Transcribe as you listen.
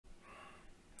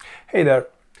Hey there!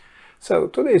 So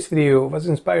today's video was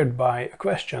inspired by a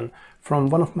question from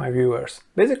one of my viewers.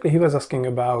 Basically he was asking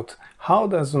about how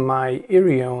does my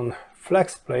Eryone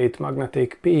FlexPlate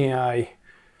magnetic PEI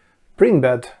print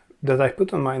bed that I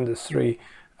put on my Ender 3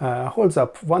 holds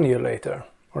up 1 year later,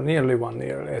 or nearly 1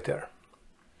 year later.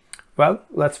 Well,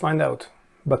 let's find out.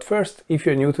 But first, if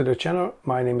you're new to the channel,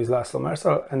 my name is László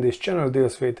Marcel and this channel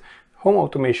deals with home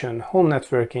automation, home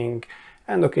networking,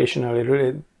 and occasionally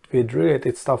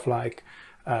related stuff like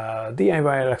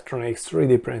DIY electronics,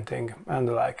 3D printing, and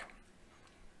the like.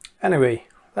 Anyway,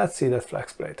 let's see that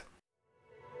FlexPlate.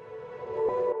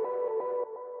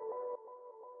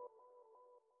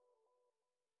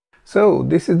 So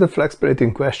this is the FlexPlate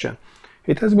in question.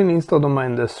 It has been installed on my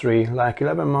Ender 3 like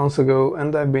 11 months ago,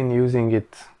 and I've been using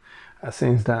it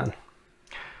since then.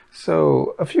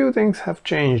 So a few things have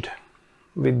changed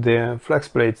with the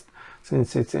FlexPlate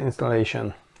since its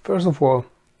installation. First of all,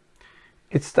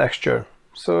 its texture.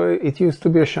 So it used to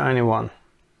be a shiny one,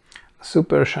 a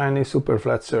super shiny, super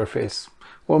flat surface,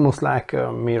 almost like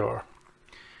a mirror.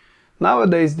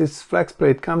 Nowadays this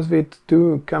FlexPlate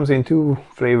comes in two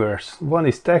flavors. One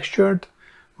is textured,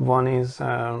 one is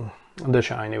the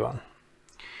shiny one,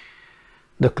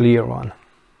 the clear one.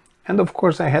 And of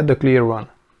course I had the clear one.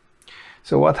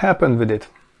 So what happened with it?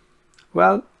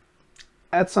 Well,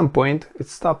 at some point it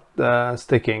stopped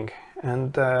sticking,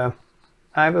 and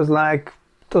I was like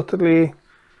totally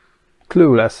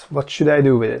clueless. What should I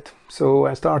do with it? So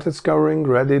I started scouring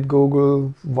Reddit,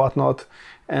 Google, whatnot,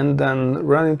 and then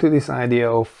ran into this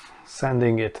idea of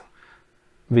sanding it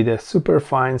with a super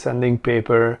fine sanding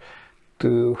paper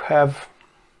to have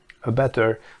a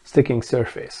better sticking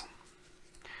surface.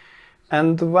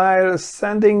 And while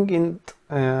sanding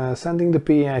the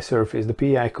PEI surface, the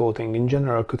PEI coating in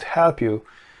general could help you,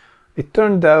 it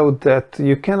turned out that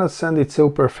you cannot sand it so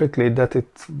perfectly that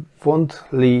it won't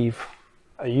leave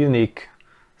a unique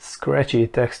scratchy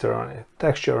texture on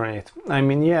it. I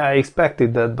mean, yeah, I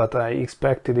expected that, but I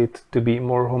expected it to be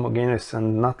more homogeneous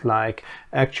and not like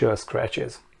actual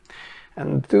scratches.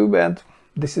 And too bad,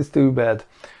 this is too bad,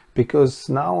 because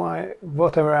now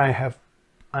whatever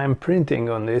I'm printing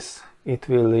on this, it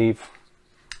will leave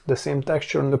the same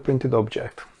texture on the printed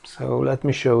object. So let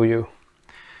me show you.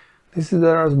 This is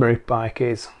the Raspberry Pi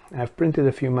case I've printed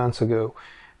a few months ago,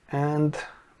 and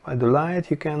by the light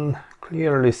you can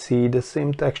clearly see the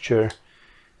same texture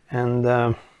and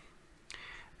at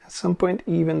some point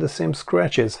even the same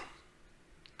scratches.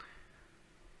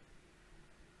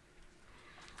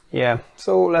 Yeah,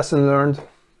 so lesson learned.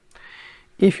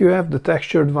 If you have the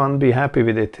textured one, be happy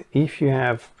with it. If you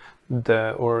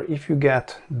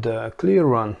get the clear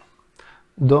one,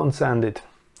 don't sand it.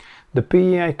 The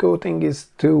PEI coating is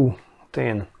too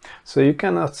thin, so you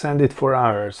cannot sand it for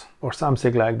hours or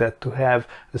something like that to have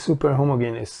a super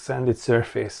homogeneous sanded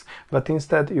surface, but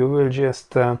instead you will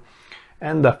just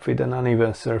end up with an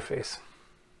uneven surface.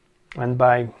 And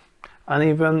by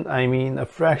uneven I mean a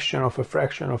fraction of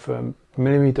a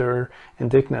millimeter in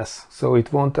thickness, so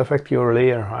it won't affect your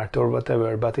layer height or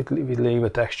whatever, but it will leave a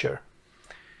texture.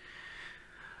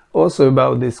 Also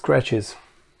about these scratches,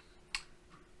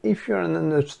 if you're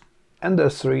an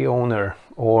Ender 3 owner,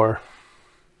 or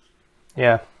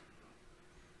yeah,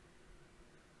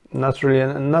 not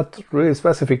really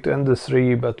specific to Ender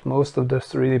 3, but most of the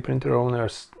 3D printer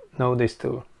owners know this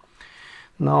too.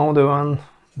 Now the one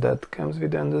that comes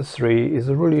with Ender 3 is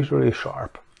really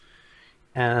sharp,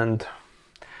 and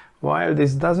while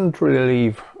this doesn't really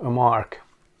leave a mark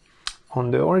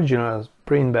on the original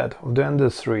print bed of the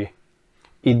Ender 3,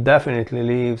 it definitely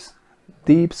leaves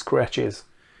deep scratches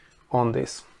on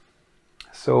this.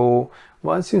 So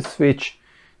once you switch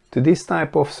to this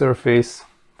type of surface,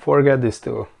 forget this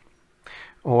tool,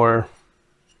 or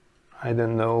I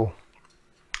don't know,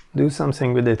 do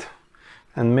something with it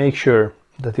and make sure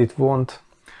that it won't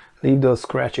leave those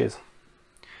scratches,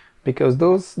 because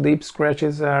those deep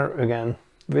scratches are again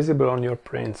visible on your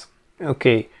prints.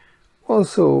 Okay,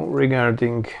 also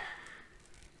regarding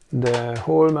the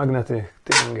whole magnetic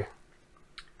thing,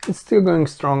 it's still going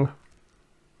strong.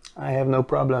 I have no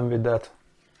problem with that.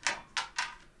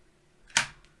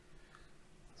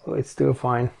 So it's still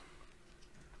fine.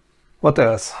 What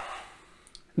else?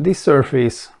 This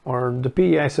surface, or the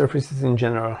PEI surfaces in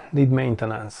general, need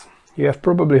maintenance. You have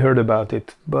probably heard about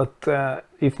it, but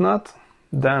if not,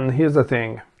 then here's the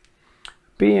thing.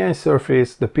 PEI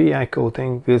surface, the PEI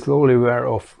coating, will slowly wear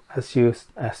off as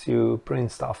you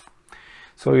print stuff.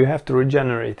 So you have to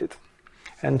regenerate it.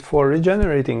 And for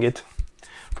regenerating it,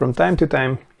 from time to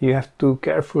time you have to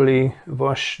carefully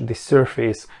wash the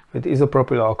surface with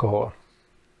isopropyl alcohol.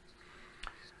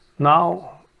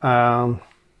 Now,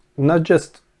 not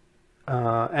just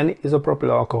any isopropyl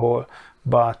alcohol,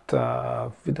 but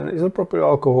with an isopropyl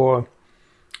alcohol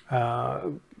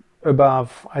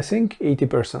above, I think,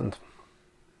 80%.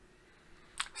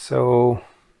 So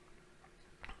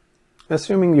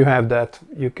assuming you have that,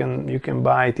 you can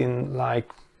buy it in, like,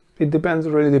 it depends,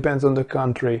 really depends on the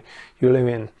country you live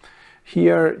in.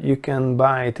 Here you can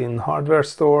buy it in hardware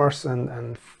stores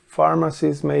and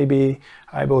pharmacies maybe.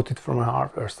 I bought it from a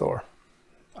hardware store.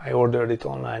 I ordered it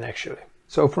online actually.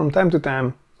 So from time to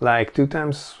time, like 2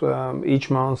 times each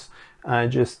month, I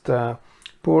just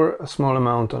pour a small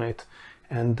amount on it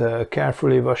and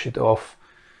carefully wash it off.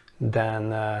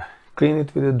 Then clean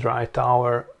it with a dry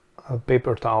towel, a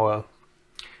paper towel.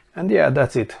 And yeah,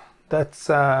 that's it.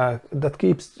 That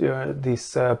keeps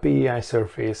this PEI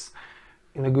surface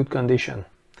in a good condition.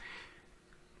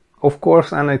 Of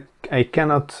course, and I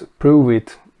cannot prove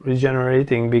it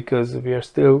regenerating because we are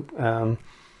still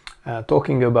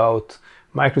talking about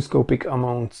microscopic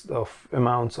amounts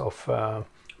of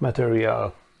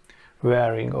material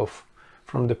wearing off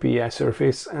from the PEI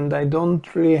surface, and I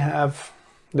don't really have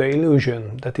the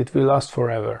illusion that it will last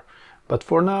forever. But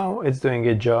for now, it's doing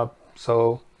its job,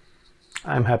 so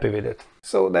I'm happy with it.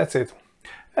 So that's it.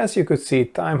 As you could see,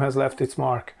 time has left its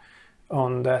mark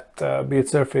on that build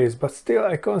surface, but still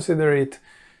I consider it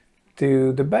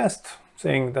the best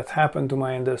thing that happened to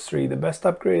my industry, the best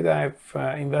upgrade I've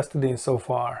invested in so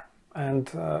far,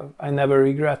 and I never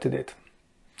regretted it.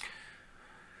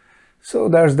 So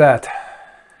there's that.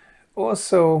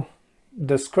 Also,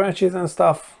 the scratches and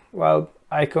stuff, well,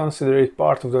 I consider it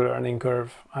part of the learning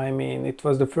curve. I mean, it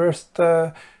was the first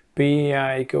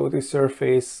PEI coated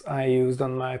surface I used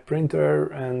on my printer,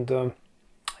 and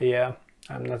yeah,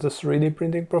 I'm not a 3D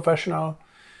printing professional,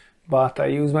 but I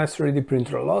use my 3D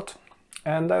printer a lot.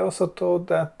 And I also thought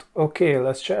that, okay,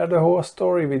 let's share the whole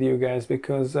story with you guys,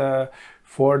 because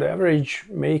for the average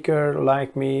maker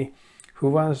like me who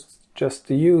wants just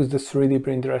to use the 3D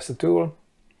printer as a tool,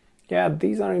 yeah,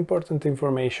 these are important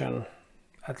information.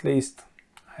 At least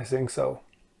I think so.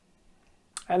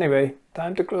 Anyway,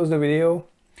 time to close the video.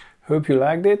 Hope you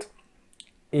liked it.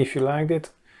 If you liked it,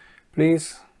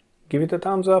 please give it a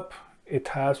thumbs up. It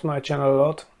helps my channel a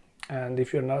lot. And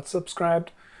if you're not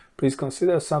subscribed, please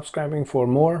consider subscribing for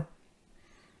more.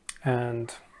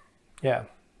 And yeah,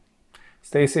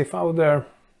 stay safe out there,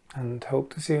 and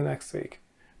hope to see you next week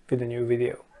with a new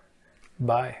video.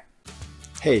 Bye.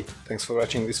 Hey, thanks for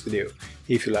watching this video.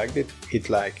 If you liked it, hit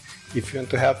like. If you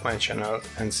want to help my channel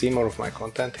and see more of my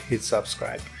content, hit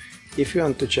subscribe. If you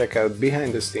want to check out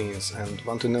behind the scenes and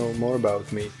want to know more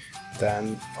about me,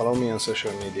 then follow me on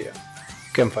social media.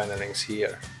 You can find the links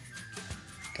here.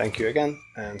 Thank you again,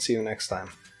 and see you next time.